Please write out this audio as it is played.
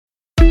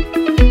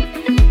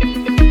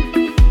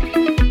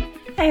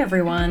Hey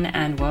everyone,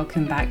 and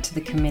welcome back to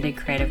the Committed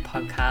Creative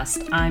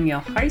Podcast. I'm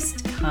your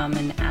host,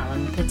 Carmen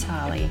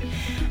Allan-Petale.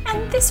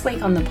 And this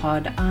week on the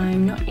pod,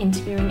 I'm not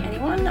interviewing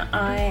anyone.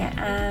 I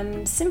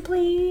am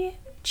simply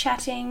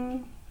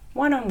chatting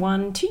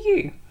one-on-one to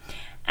you.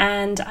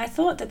 And I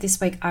thought that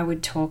this week I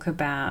would talk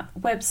about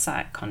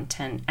website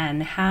content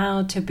and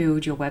how to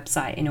build your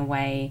website in a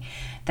way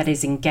that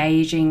is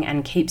engaging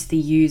and keeps the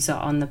user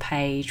on the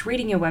page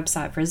reading your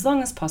website for as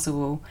long as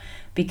possible,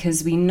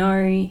 because we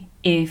know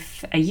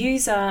if a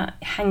user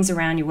hangs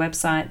around your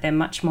website, they're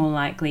much more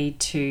likely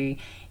to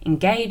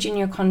engage in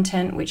your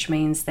content, which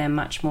means they're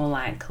much more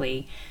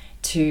likely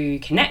to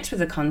connect with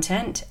the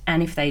content.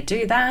 And if they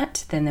do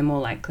that, then they're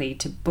more likely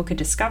to book a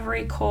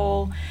discovery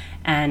call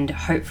and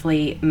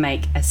hopefully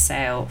make a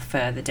sale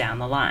further down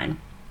the line.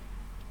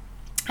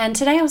 And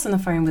today I was on the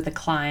phone with a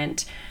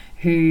client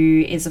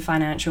who is a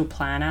financial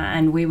planner,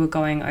 and we were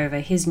going over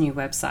his new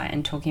website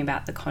and talking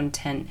about the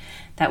content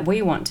that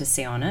we want to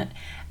see on it.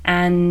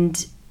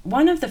 And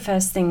one of the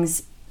first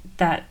things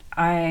that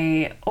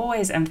I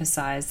always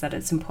emphasize that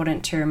it's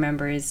important to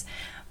remember is,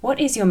 what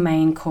is your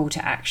main call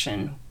to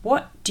action?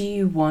 What do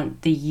you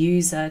want the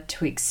user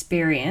to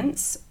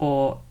experience,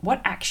 or what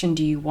action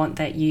do you want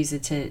that user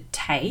to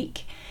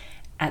take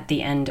at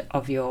the end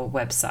of your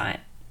website,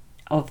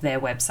 of their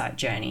website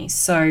journey?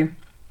 So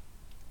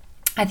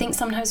I think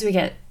sometimes we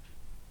get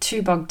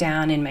too bogged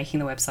down in making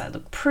the website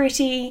look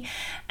pretty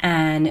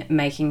and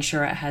making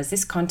sure it has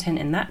this content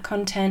and that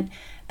content.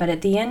 But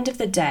at the end of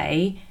the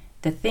day,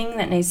 the thing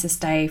that needs to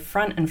stay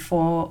front and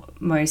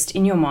foremost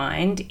in your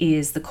mind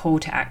is the call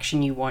to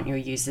action you want your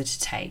user to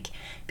take,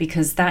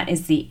 because that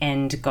is the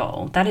end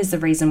goal. That is the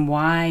reason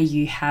why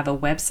you have a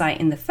website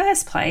in the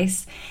first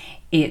place.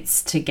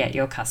 It's to get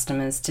your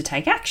customers to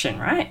take action,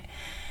 right?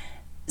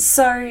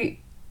 So,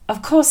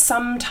 of course,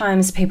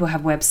 sometimes people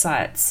have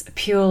websites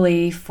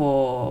purely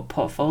for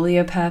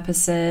portfolio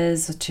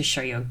purposes, to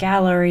show your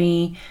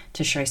gallery,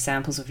 to show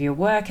samples of your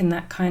work and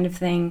that kind of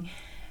thing.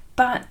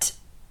 But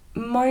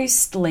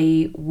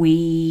mostly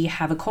we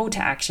have a call to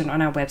action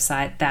on our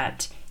website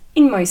that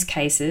in most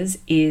cases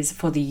is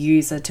for the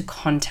user to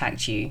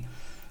contact you,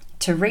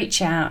 to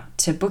reach out,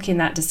 to book in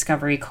that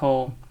discovery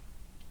call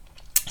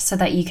so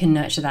that you can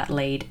nurture that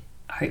lead,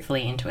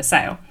 hopefully into a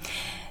sale.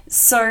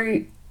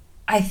 So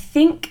I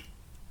think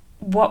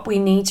what we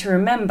need to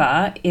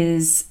remember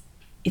is,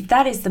 if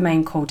that is the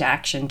main call to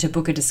action, to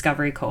book a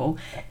discovery call,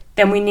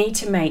 then we need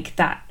to make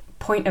that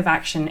point of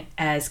action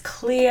as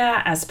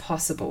clear as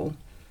possible.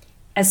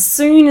 As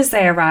soon as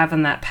they arrive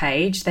on that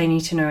page, they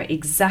need to know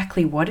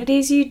exactly what it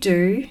is you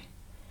do,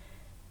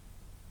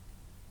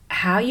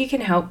 how you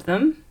can help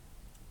them,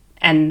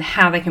 and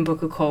how they can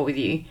book a call with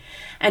you.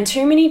 And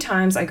too many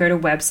times I go to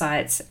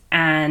websites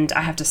and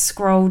I have to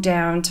scroll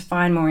down to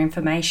find more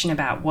information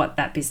about what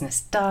that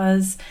business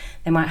does.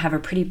 They might have a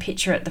pretty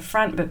picture at the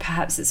front, but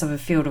perhaps it's of a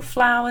field of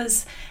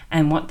flowers,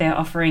 and what they're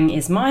offering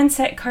is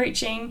mindset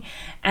coaching,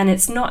 and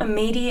it's not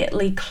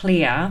immediately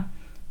clear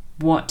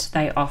what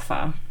they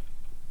offer.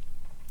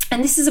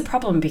 And this is a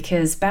problem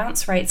because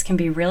bounce rates can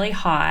be really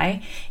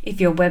high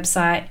if your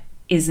website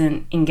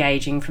isn't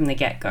engaging from the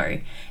get-go.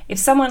 If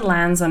someone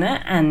lands on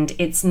it and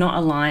it's not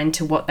aligned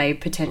to what they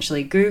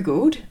potentially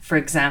Googled, for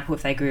example,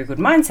 if they Googled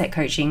mindset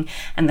coaching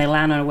and they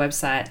land on a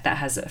website that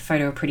has a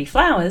photo of pretty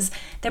flowers,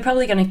 they're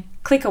probably going to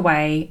click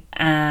away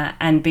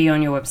and be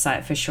on your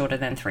website for shorter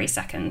than 3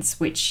 seconds,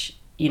 which,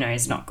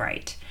 is not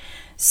great.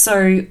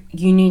 So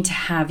you need to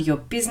have your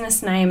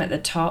business name at the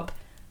top,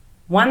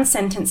 one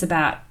sentence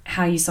about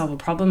how you solve a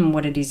problem and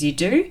what it is you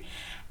do,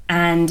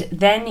 and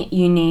then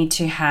you need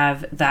to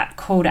have that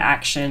call to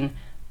action,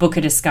 book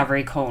a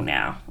discovery call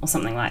now, or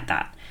something like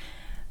that.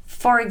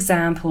 For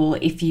example,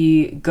 if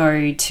you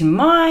go to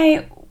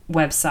my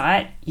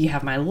website, you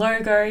have my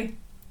logo,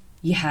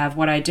 you have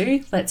what I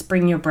do, let's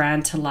bring your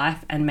brand to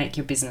life and make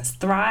your business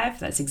thrive.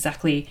 That's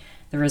exactly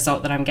the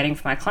result that I'm getting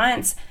for my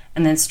clients.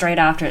 And then straight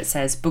after it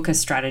says, book a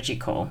strategy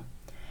call.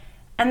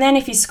 And then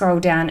if you scroll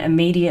down,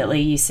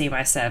 immediately you see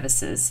my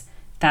services,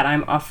 that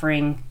I'm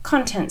offering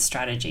content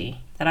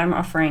strategy, that I'm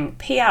offering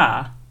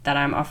PR, that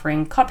I'm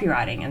offering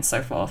copywriting, and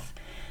so forth.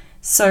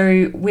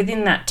 So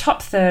within that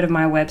top third of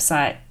my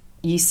website,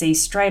 you see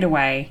straight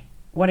away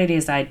what it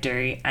is I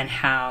do and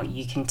how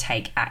you can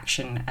take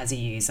action as a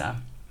user.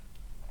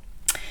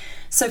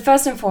 So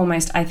first and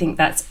foremost, I think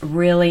that's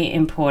really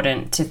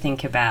important to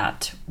think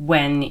about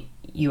when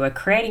you are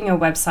creating your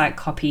website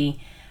copy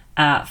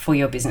for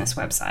your business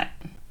website.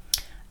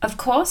 Of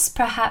course,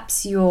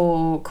 perhaps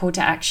your call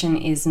to action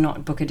is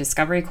not book a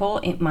discovery call.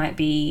 It might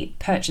be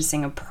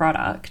purchasing a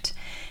product.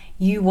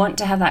 You want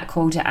to have that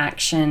call to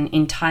action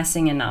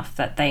enticing enough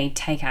that they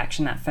take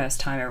action that first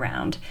time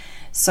around.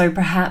 So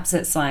perhaps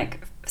it's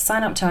like,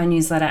 sign up to our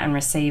newsletter and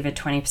receive a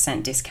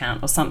 20%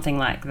 discount or something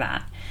like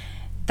that.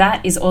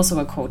 That is also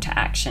a call to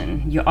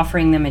action. You're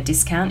offering them a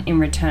discount in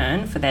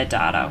return for their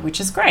data, which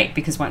is great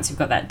because once you've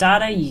got that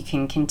data, you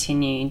can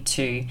continue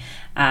to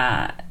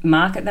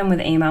market them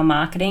with email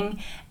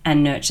marketing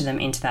and nurture them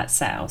into that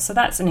sale. So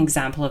that's an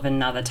example of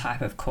another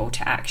type of call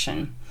to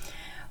action.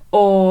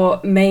 Or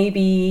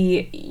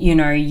maybe,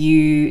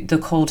 the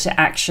call to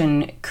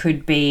action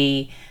could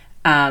be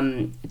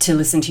to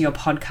listen to your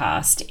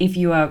podcast. If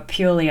you are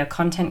purely a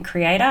content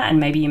creator and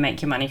maybe you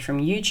make your money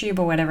from YouTube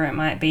or whatever it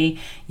might be,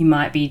 you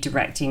might be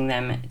directing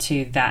them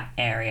to that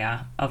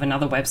area of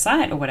another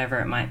website or whatever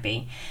it might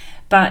be.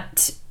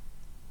 But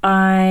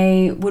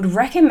I would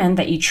recommend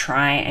that you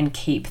try and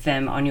keep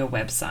them on your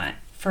website.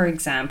 For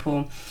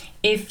example,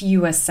 if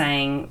you are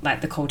saying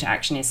like the call to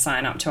action is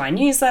sign up to our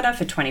newsletter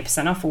for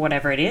 20% off or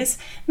whatever it is,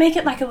 make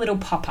it like a little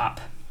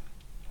pop-up.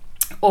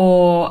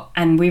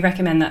 And we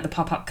recommend that the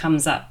pop-up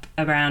comes up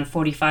around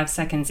 45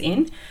 seconds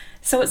in.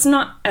 So it's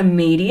not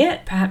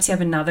immediate. Perhaps you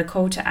have another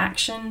call to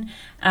action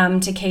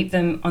to keep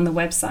them on the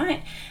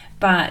website.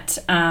 But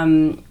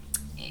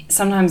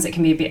sometimes it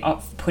can be a bit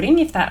off-putting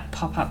if that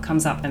pop-up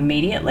comes up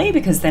immediately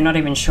because they're not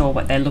even sure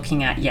what they're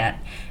looking at yet.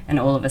 And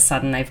all of a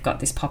sudden they've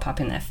got this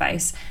pop-up in their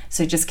face.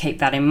 So just keep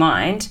that in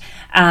mind.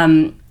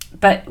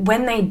 But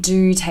when they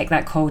do take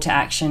that call to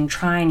action,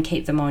 try and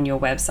keep them on your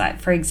website.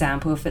 For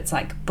example, if it's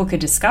like book a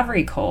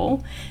discovery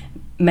call,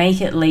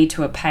 make it lead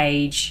to a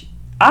page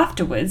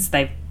afterwards,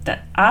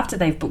 after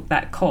they've booked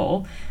that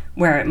call,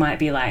 where it might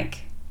be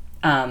like,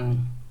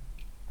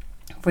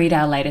 read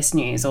our latest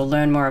news or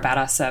learn more about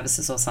our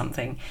services or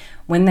something.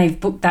 When they've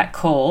booked that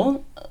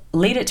call,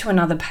 lead it to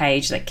another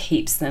page that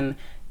keeps them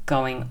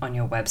going on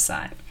your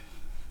website.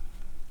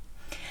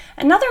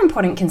 Another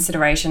important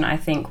consideration, I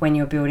think, when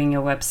you're building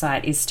your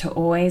website is to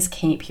always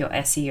keep your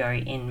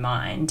SEO in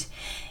mind.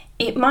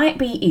 It might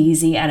be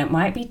easy and it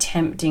might be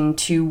tempting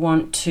to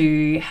want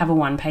to have a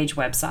one-page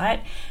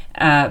website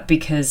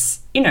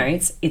because,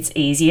 it's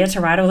easier to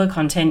write all the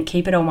content,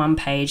 keep it on one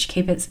page,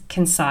 keep it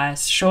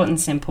concise, short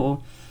and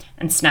simple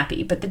and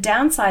snappy. But the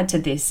downside to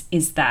this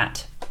is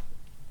that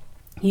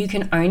you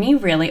can only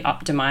really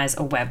optimize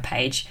a web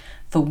page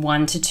for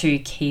 1 to 2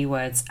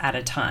 keywords at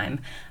a time.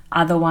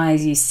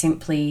 Otherwise, you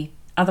simply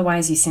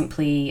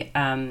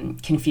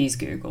confuse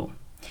Google.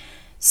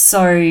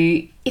 So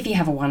if you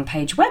have a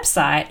one-page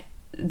website,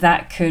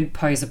 that could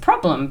pose a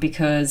problem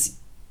because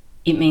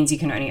it means you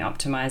can only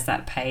optimize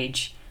that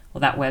page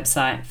or that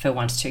website for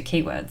 1 to 2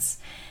 keywords.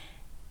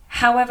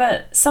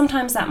 However,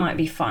 sometimes that might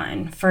be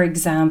fine. For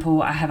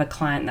example, I have a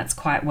client that's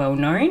quite well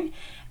known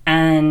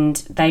and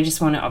they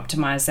just want to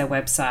optimize their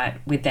website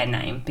with their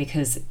name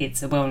because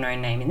it's a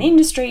well-known name in the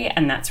industry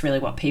and that's really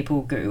what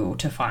people Google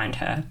to find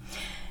her.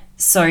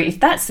 So if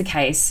that's the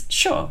case,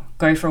 sure,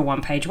 go for a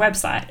one-page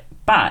website.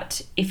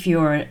 But if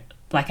you're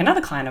like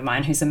another client of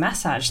mine who's a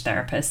massage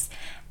therapist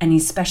and you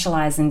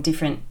specialize in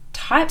different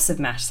types of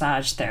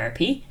massage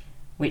therapy,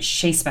 which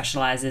she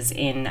specializes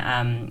in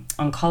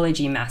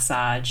oncology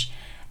massage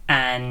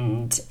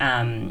and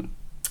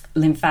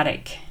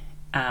lymphatic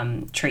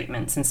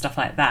treatments and stuff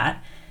like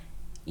that,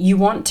 you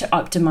want to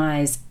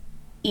optimize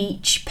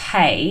each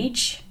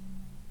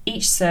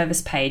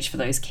service page for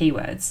those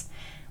keywords,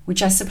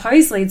 which I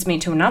suppose leads me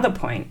to another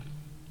point.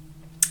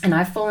 And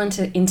I've fallen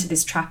into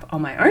this trap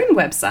on my own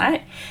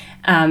website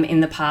in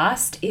the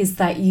past, is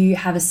that you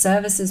have a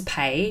services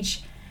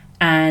page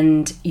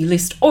and you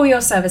list all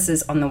your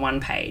services on the one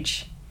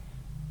page.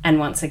 And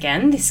once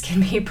again, this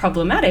can be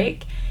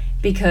problematic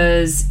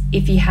because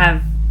if you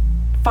have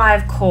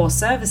 5 core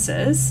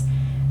services,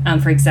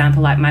 for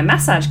example, like my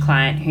massage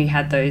client who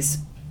had those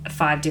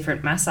 5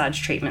 different massage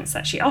treatments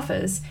that she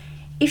offers,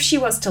 if she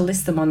was to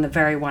list them on the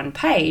very one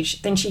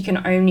page, then she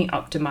can only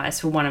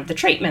optimize for one of the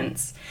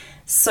treatments.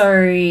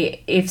 So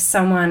if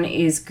someone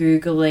is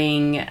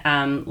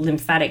Googling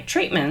lymphatic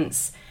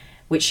treatments,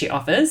 which she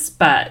offers,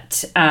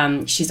 but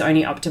she's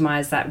only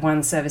optimized that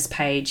one service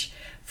page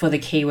for the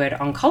keyword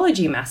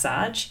oncology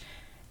massage,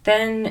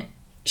 then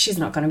she's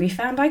not going to be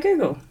found by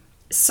Google.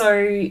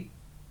 So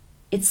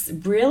it's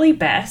really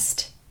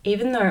best,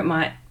 even though it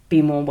might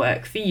be more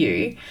work for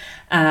you,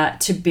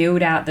 to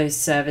build out those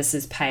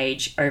services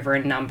page over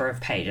a number of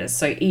pages.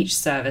 So each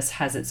service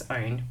has its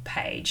own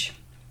page.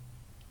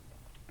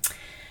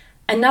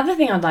 Another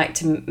thing I'd like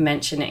to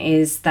mention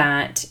is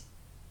that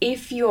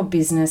if your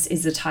business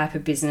is the type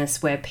of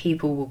business where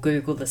people will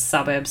Google the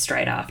suburb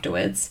straight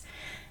afterwards,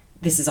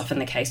 this is often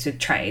the case with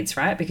trades,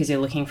 right? Because you're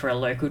looking for a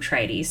local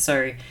tradie.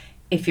 So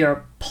if you're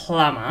a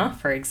plumber,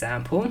 for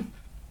example,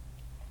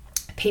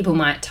 people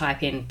might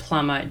type in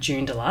plumber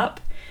Joondalup,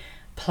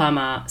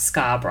 plumber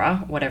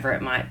Scarborough, whatever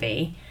it might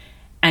be,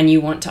 and you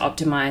want to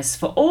optimize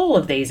for all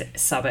of these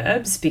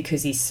suburbs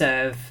because you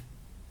serve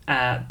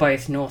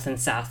both north and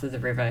south of the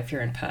river if you're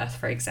in Perth,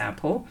 for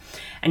example,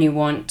 and you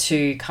want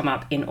to come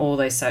up in all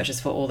those searches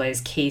for all those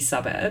key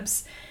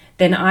suburbs,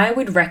 then I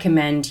would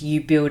recommend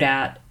you build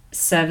out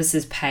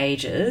services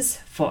pages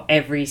for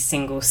every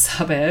single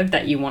suburb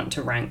that you want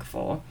to rank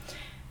for.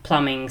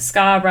 Plumbing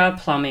Scarborough,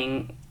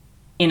 plumbing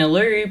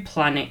Innaloo,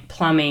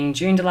 plumbing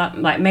Joondalup,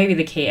 like maybe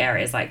the key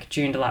areas like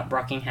Joondalup,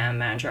 Rockingham,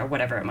 Mandurah,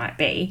 whatever it might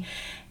be.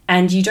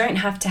 And you don't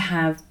have to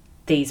have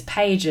these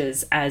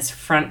pages as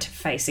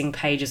front-facing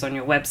pages on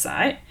your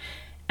website.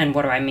 And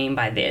what do I mean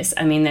by this?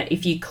 I mean that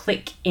if you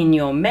click in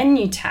your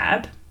menu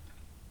tab,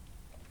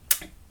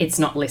 it's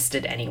not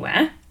listed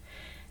anywhere.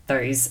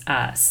 those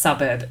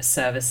suburb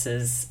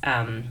services,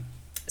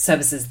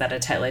 services that are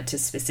tailored to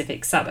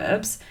specific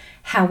suburbs.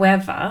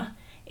 However,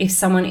 if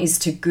someone is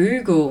to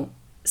Google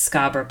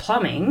Scarborough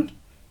Plumbing,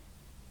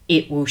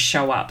 it will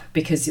show up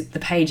because the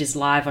page is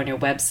live on your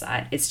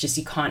website. It's just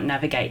you can't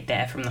navigate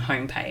there from the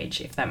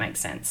homepage, if that makes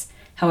sense.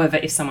 However,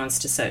 if someone's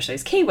to search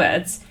those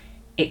keywords,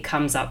 it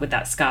comes up with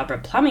that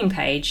Scarborough Plumbing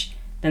page.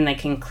 Then they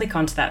can click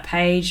onto that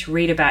page,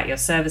 read about your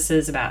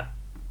services, about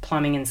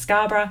plumbing in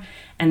Scarborough,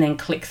 and then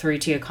click through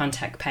to your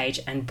contact page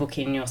and book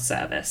in your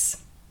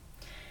service.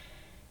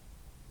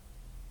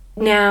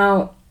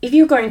 Now, if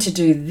you're going to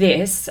do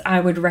this, I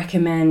would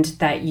recommend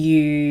that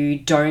you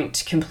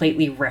don't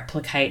completely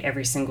replicate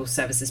every single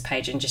services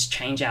page and just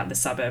change out the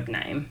suburb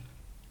name,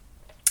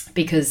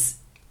 because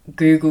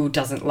Google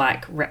doesn't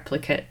like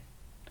replicate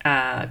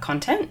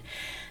content.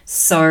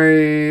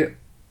 So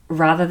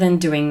rather than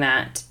doing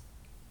that,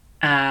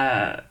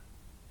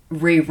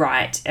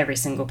 rewrite every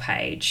single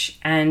page.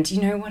 And you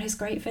know what is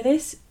great for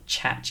this?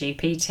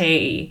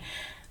 ChatGPT.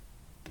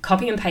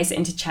 Copy and paste it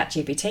into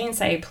ChatGPT and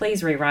say,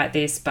 please rewrite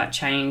this, but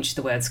change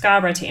the word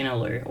Scarborough to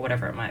Innaloo, or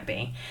whatever it might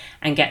be,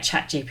 and get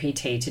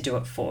ChatGPT to do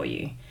it for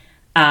you.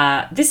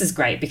 This is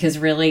great because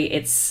really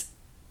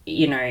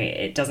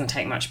it doesn't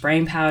take much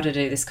brain power to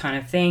do this kind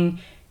of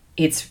thing.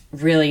 It's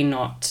really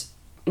not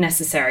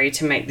necessary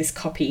to make this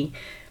copy,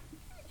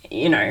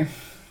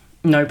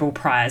 Nobel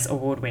Prize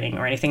award winning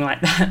or anything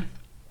like that.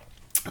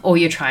 All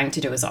you're trying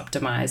to do is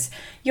optimize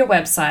your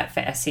website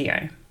for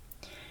SEO.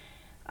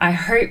 I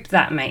hope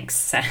that makes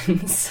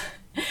sense.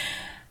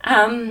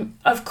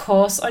 Of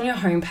course, on your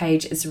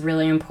homepage, it's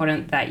really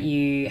important that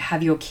you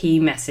have your key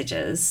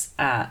messages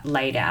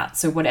laid out.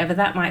 So whatever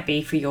that might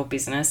be for your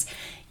business,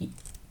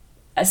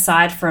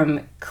 aside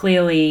from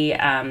clearly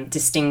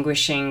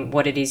distinguishing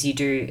what it is you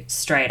do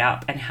straight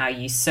up and how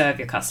you serve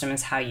your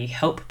customers, how you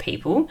help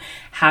people,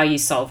 how you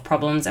solve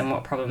problems and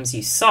what problems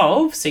you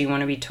solve. So you want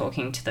to be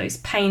talking to those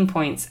pain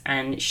points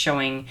and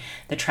showing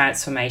the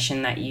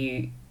transformation that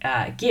you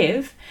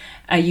give.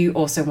 You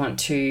also want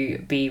to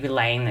be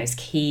relaying those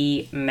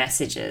key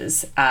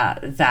messages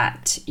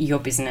that your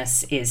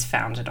business is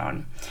founded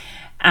on.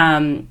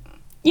 And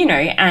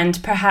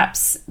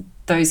perhaps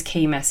those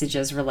key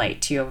messages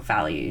relate to your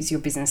values, your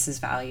business's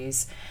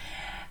values.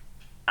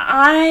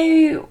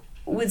 I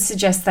would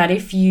suggest that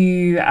if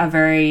you are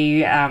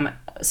very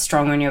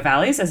strong on your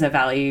values as a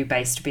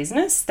value-based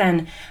business,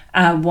 then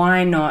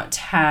why not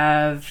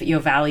have your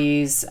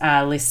values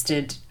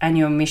listed and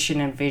your mission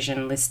and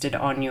vision listed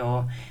on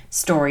your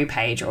story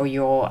page or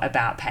your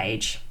about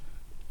page?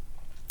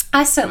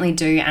 I certainly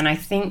do, and I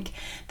think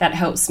that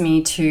helps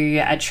me to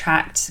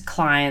attract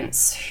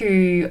clients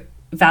who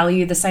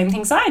value the same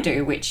things I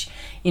do, which,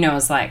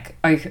 is like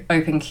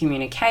open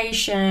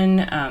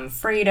communication,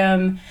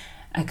 freedom,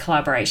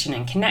 collaboration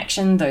and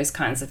connection, those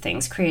kinds of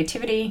things,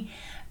 creativity.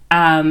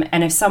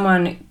 And if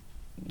someone,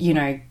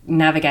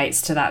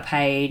 navigates to that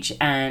page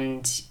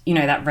and,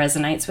 that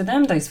resonates with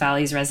them, those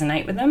values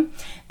resonate with them,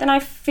 then I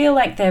feel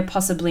like they're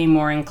possibly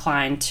more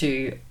inclined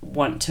to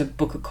want to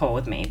book a call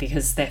with me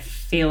because they're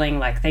feeling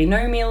like they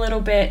know me a little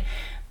bit.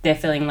 They're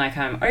feeling like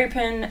I'm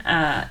open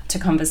to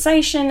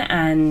conversation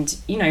and,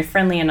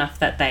 friendly enough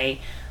that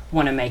they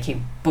want to make a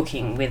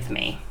booking with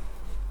me.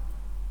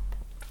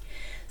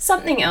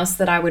 Something else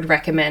that I would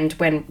recommend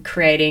when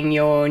creating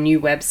your new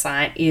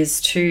website is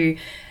to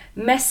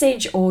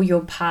message all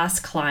your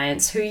past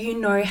clients who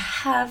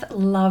have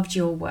loved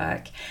your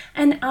work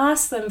and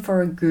ask them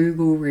for a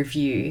Google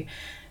review.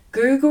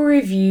 Google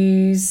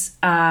reviews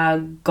are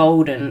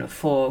golden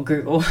for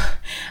Google.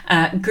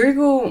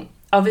 Google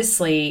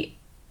obviously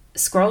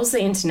scrolls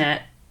the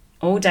internet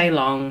all day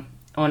long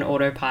on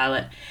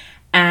autopilot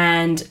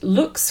and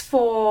looks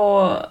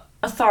for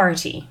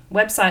authority,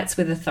 websites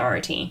with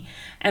authority.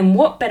 And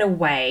what better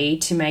way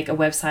to make a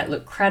website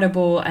look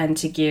credible and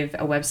to give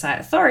a website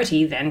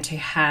authority than to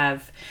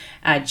have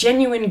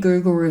genuine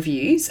Google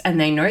reviews, and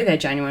they know they're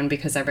genuine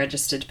because they're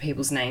registered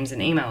people's names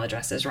and email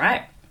addresses,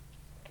 right?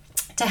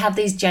 To have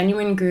these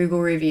genuine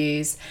Google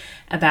reviews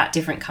about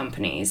different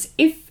companies.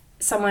 If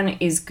someone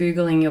is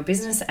Googling your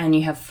business and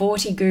you have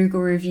 40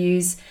 Google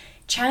reviews,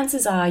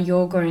 chances are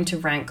you're going to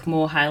rank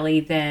more highly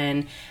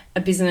than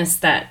a business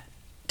that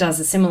does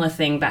a similar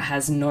thing but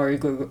has no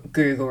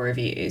Google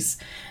reviews.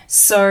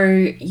 So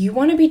you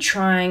want to be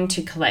trying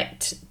to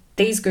collect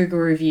these Google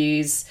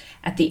reviews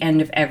at the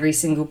end of every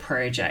single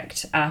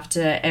project,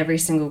 after every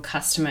single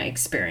customer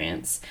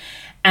experience.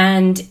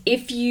 And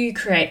if you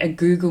create a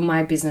Google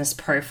My Business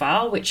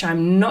profile, which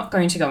I'm not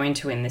going to go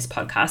into in this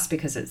podcast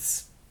because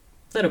it's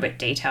a little bit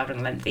detailed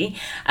and lengthy,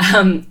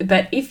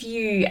 but if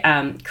you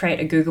create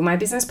a Google My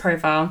Business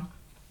profile,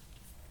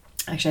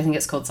 actually I think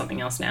it's called something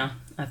else now,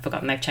 I've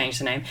forgotten, they've changed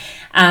the name,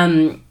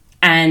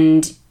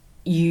 and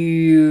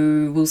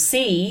you will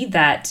see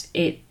that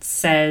it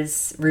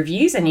says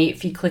reviews, and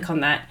if you click on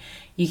that,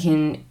 you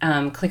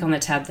can click on the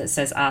tab that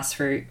says ask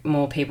for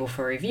more people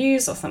for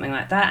reviews or something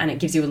like that, and it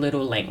gives you a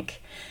little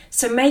link.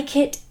 So make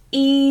it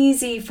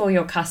easy for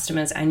your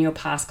customers and your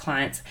past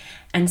clients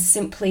and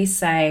simply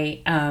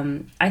say,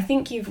 I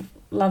think you've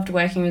loved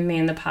working with me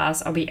in the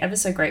past, I'll be ever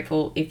so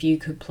grateful if you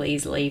could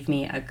please leave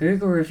me a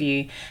Google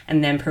review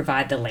and then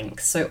provide the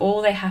link. So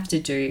all they have to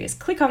do is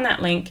click on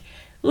that link,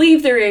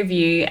 leave the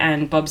review,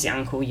 and Bob's your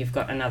uncle, you've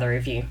got another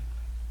review.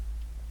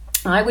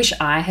 I wish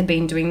I had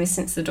been doing this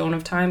since the dawn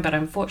of time, but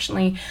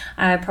unfortunately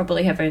I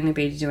probably have only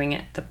been doing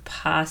it the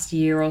past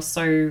year or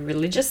so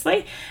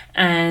religiously.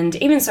 And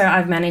even so,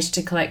 I've managed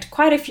to collect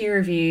quite a few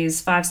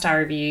reviews, 5-star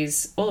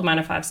reviews, all of mine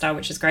are 5-star,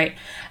 which is great.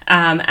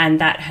 And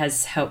that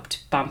has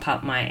helped bump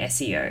up my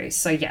SEO.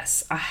 So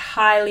yes, I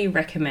highly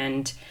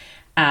recommend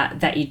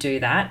that you do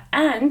that.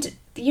 And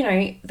you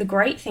know, the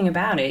great thing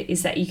about it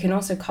is that you can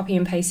also copy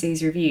and paste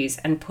these reviews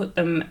and put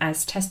them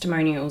as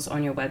testimonials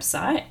on your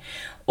website,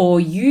 or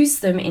use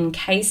them in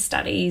case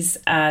studies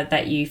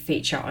that you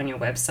feature on your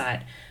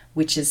website,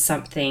 which is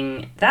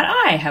something that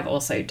I have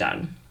also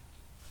done.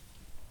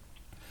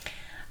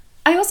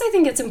 I also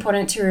think it's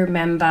important to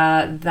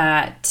remember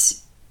that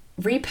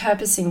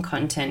repurposing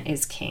content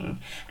is king,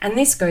 and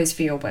this goes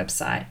for your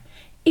website.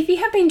 If you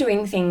have been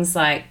doing things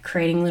like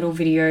creating little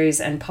videos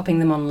and popping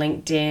them on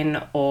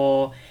LinkedIn,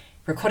 or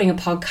recording a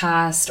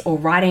podcast, or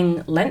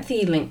writing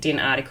lengthy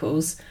LinkedIn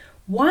articles,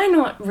 why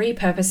not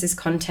repurpose this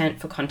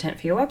content for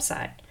your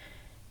website?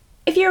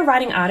 If you're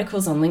writing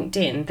articles on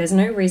LinkedIn, there's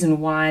no reason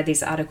why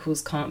these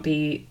articles can't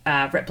be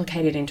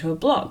replicated into a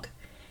blog.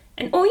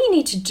 And all you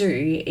need to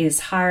do is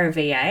hire a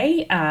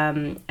VA,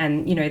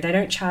 and you know, they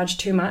don't charge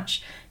too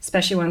much,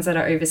 especially ones that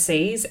are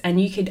overseas, and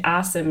you could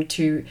ask them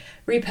to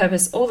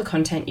repurpose all the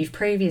content you've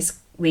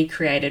previously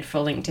created for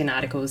LinkedIn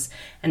articles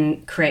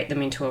and create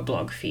them into a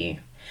blog for you.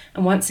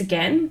 And once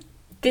again,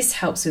 this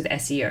helps with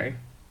SEO.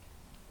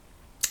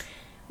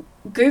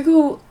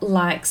 Google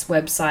likes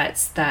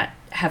websites that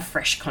have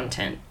fresh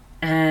content.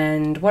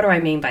 And what do I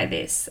mean by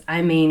this?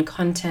 I mean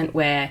content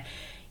where,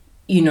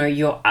 you know,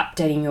 you're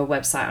updating your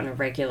website on a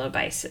regular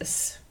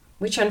basis,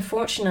 which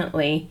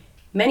unfortunately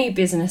many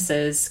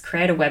businesses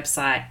create a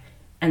website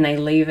and they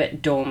leave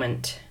it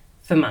dormant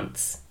for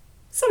months,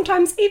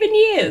 sometimes even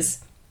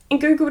years. And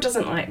Google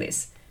doesn't like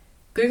this.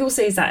 Google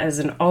sees that as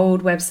an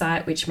old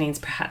website, which means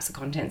perhaps the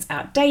content's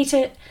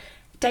outdated,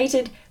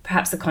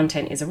 perhaps the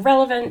content is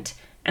irrelevant,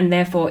 and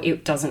therefore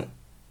it doesn't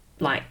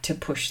like to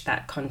push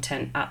that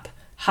content up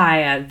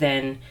higher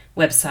than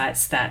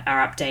websites that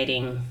are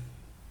updating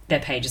their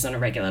pages on a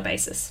regular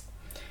basis.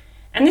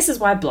 And this is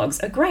why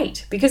blogs are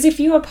great, because if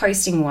you are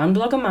posting one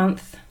blog a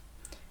month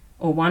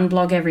or one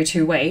blog every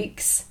 2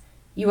 weeks,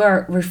 you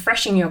are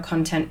refreshing your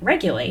content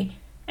regularly,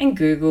 and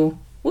Google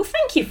will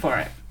thank you for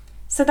it.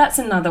 So that's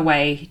another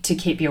way to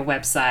keep your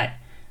website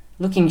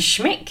looking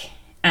schmick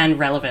and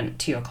relevant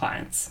to your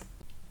clients.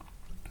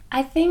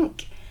 I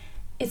think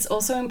it's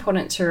also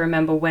important to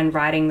remember when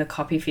writing the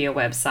copy for your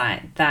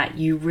website that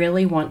you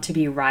really want to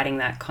be writing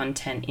that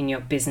content in your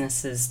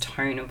business's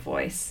tone of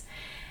voice.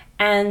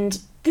 And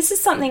this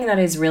is something that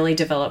is really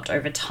developed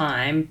over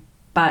time.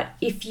 But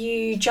if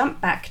you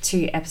jump back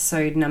to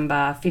episode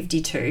number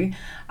 52,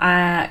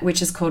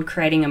 which is called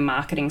Creating a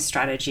Marketing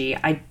Strategy,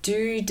 I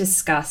do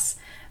discuss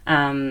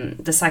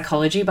the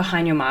psychology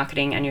behind your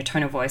marketing and your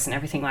tone of voice and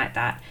everything like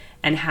that,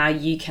 and how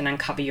you can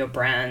uncover your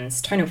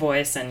brand's tone of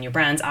voice and your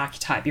brand's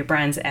archetype, your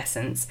brand's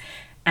essence.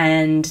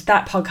 And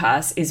that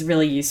podcast is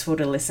really useful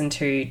to listen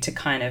to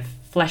kind of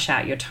flesh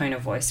out your tone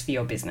of voice for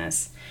your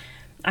business.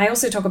 I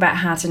also talk about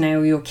how to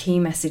nail your key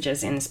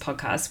messages in this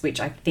podcast, which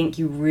I think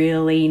you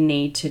really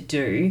need to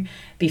do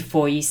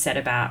before you set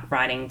about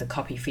writing the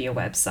copy for your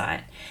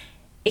website.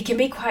 It can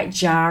be quite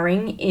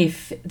jarring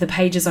if the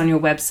pages on your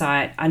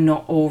website are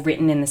not all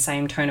written in the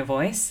same tone of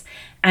voice.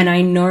 And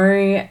I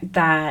know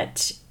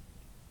that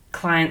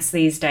clients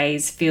these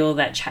days feel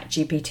that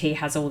ChatGPT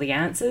has all the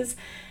answers.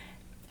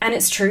 And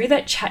it's true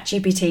that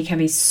ChatGPT can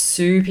be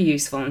super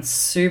useful and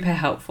super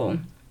helpful.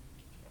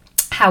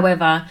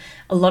 However,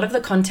 a lot of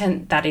the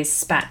content that is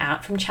spat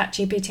out from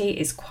ChatGPT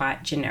is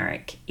quite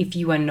generic if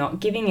you are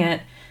not giving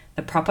it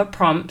the proper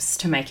prompts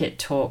to make it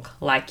talk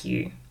like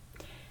you.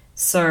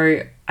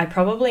 So I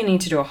probably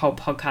need to do a whole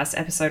podcast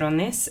episode on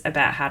this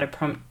about how to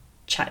prompt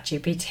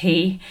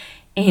ChatGPT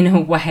in a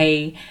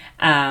way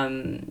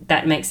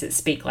that makes it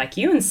speak like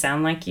you and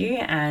sound like you.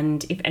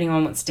 And if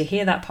anyone wants to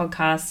hear that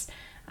podcast,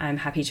 I'm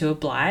happy to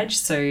oblige.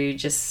 So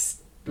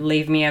just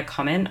leave me a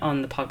comment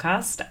on the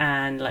podcast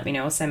and let me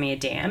know, or send me a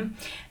DM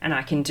and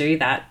I can do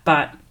that.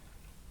 But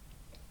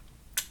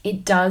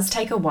it does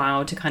take a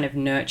while to kind of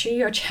nurture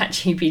your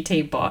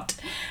ChatGPT bot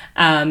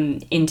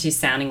into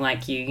sounding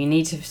like you. You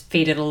need to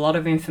feed it a lot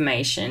of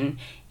information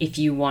if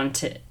you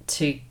want it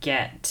to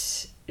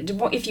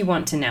if you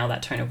want to nail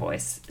that tone of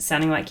voice,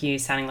 sounding like you,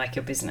 sounding like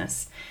your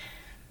business.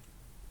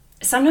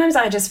 Sometimes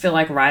I just feel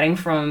like writing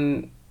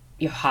from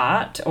your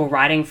heart or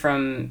writing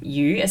from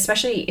you,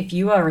 especially if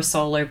you are a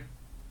solo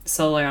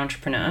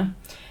entrepreneur,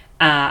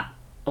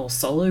 or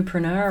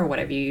solopreneur, or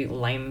whatever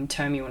lame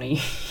term you want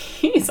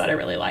to use. I don't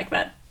really like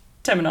that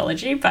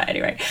terminology, but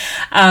anyway,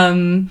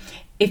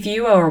 if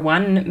you are a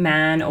one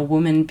man or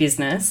woman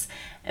business,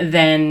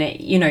 then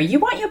you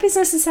want your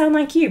business to sound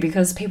like you,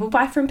 because people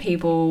buy from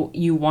people.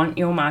 You want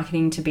your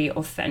marketing to be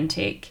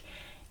authentic.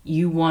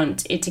 You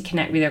want it to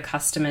connect with your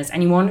customers,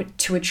 and you want it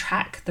to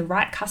attract the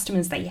right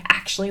customers that you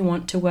actually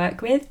want to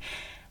work with.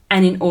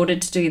 And in order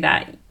to do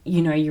that,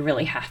 you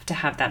really have to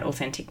have that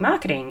authentic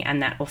marketing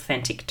and that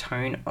authentic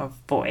tone of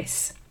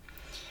voice.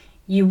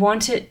 You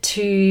want it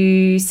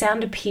to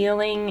sound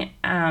appealing.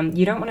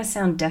 You don't want to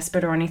sound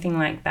desperate or anything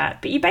like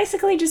that, but you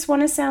basically just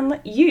want to sound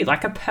like you,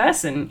 like a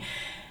person.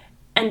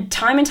 And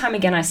time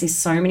again, I see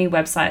so many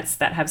websites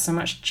that have so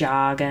much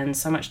jargon,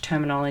 so much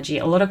terminology.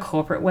 A lot of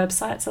corporate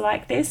websites are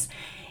like this.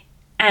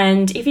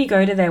 And if you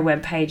go to their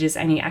web pages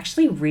and you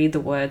actually read the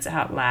words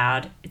out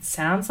loud, it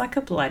sounds like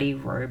a bloody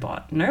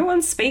robot. No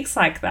one speaks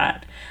like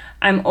that.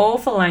 I'm all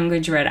for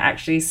language where it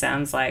actually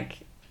sounds like,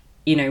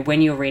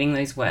 when you're reading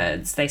those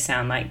words, they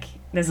sound like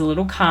there's a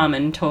little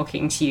Carmen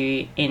talking to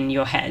you in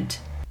your head.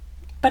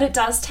 But it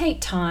does take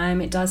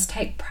time, it does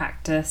take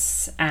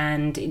practice,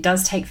 and it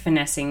does take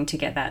finessing to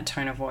get that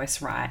tone of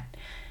voice right.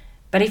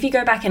 But if you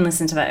go back and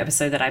listen to that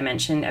episode that I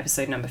mentioned,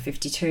 episode number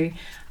 52,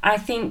 I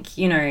think,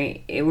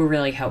 it will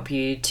really help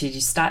you to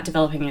just start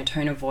developing your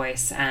tone of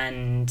voice,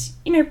 and,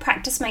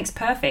 practice makes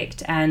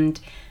perfect. And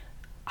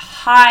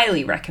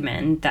highly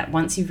recommend that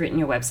once you've written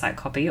your website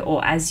copy,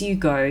 or as you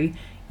go,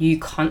 you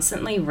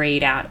constantly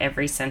read out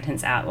every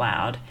sentence out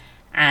loud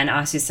and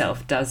ask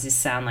yourself, does this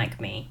sound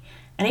like me?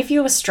 And if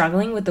you are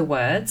struggling with the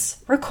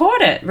words,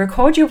 record it.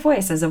 Record your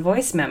voice as a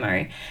voice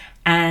memo.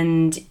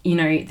 And,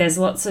 there's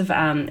lots of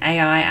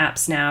AI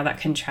apps now that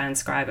can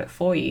transcribe it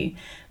for you.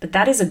 But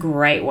that is a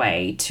great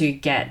way to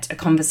get a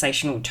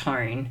conversational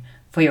tone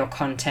for your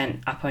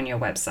content up on your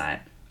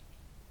website.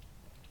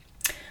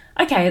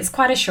 Okay, it's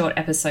quite a short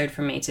episode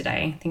from me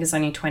today. I think it's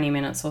only 20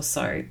 minutes or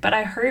so. But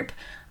I hope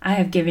I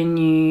have given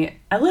you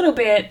a little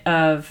bit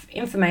of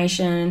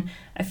information,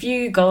 a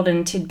few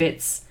golden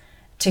tidbits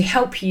to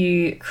help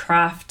you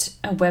craft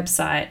a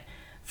website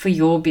for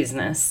your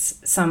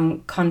business,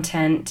 some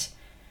content.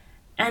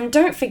 And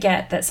don't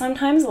forget that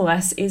sometimes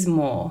less is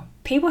more.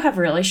 People have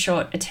really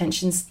short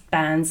attention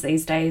spans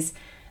these days.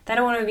 They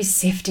don't want to be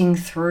sifting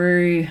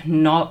through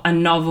a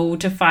novel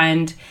to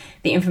find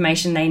the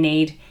information they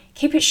need.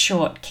 Keep it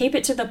short, keep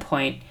it to the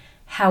point.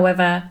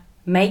 However,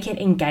 make it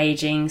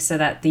engaging so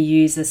that the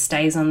user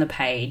stays on the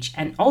page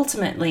and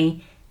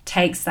ultimately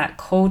takes that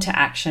call to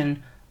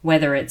action,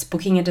 whether it's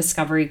booking a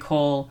discovery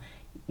call,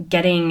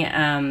 giving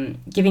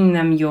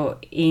them your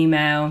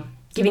email,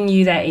 giving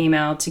you their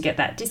email to get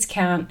that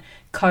discount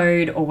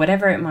code or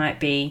whatever it might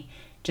be.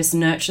 Just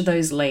nurture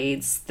those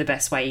leads the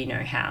best way you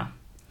know how.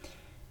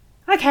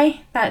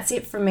 Okay, that's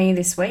it from me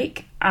this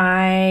week.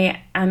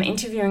 I am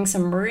interviewing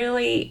some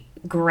really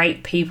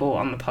great people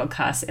on the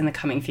podcast in the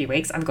coming few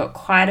weeks. I've got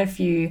quite a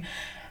few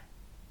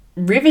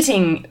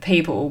riveting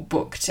people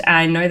booked.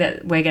 I know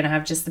that we're going to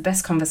have just the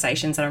best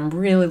conversations, and I'm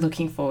really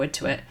looking forward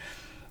to it.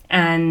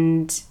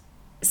 And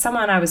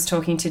someone I was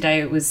talking to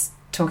today was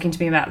talking to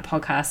me about the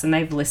podcast, and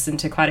they've listened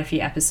to quite a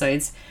few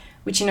episodes,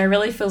 which,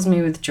 really fills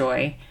me with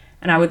joy.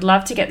 And I would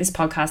love to get this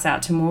podcast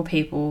out to more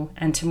people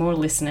and to more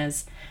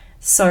listeners.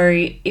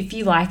 So if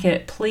you like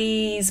it,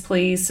 please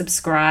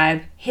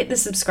subscribe, hit the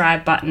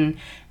subscribe button,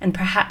 and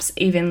perhaps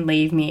even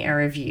leave me a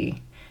review.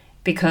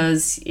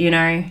 Because,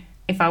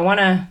 if I want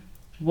to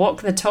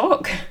walk the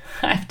talk,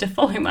 I have to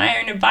follow my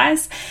own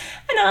advice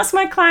and ask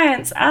my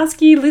clients,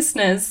 ask you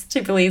listeners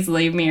to please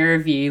leave me a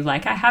review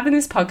like I have in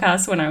this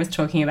podcast when I was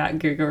talking about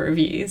Google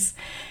reviews.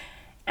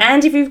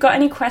 And if you've got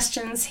any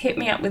questions, hit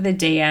me up with a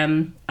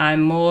DM.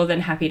 I'm more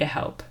than happy to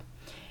help.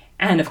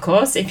 And of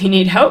course, if you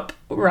need help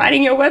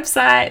writing your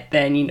website,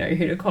 then you know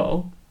who to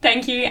call.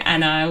 Thank you,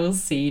 and I will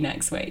see you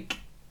next week.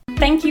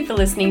 Thank you for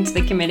listening to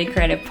the Committed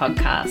Creative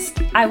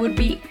Podcast. I would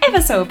be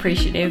ever so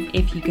appreciative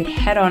if you could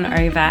head on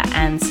over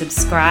and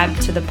subscribe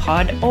to the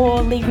pod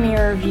or leave me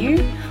a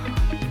review.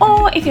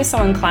 Or if you're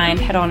so inclined,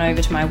 head on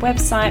over to my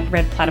website,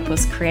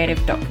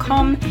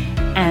 redplatypuscreative.com,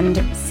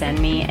 and send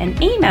me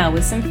an email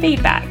with some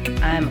feedback.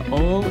 I'm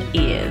all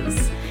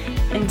ears.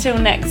 Until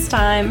next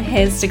time,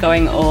 here's to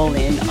going all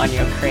in on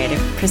your creative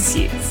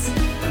pursuits.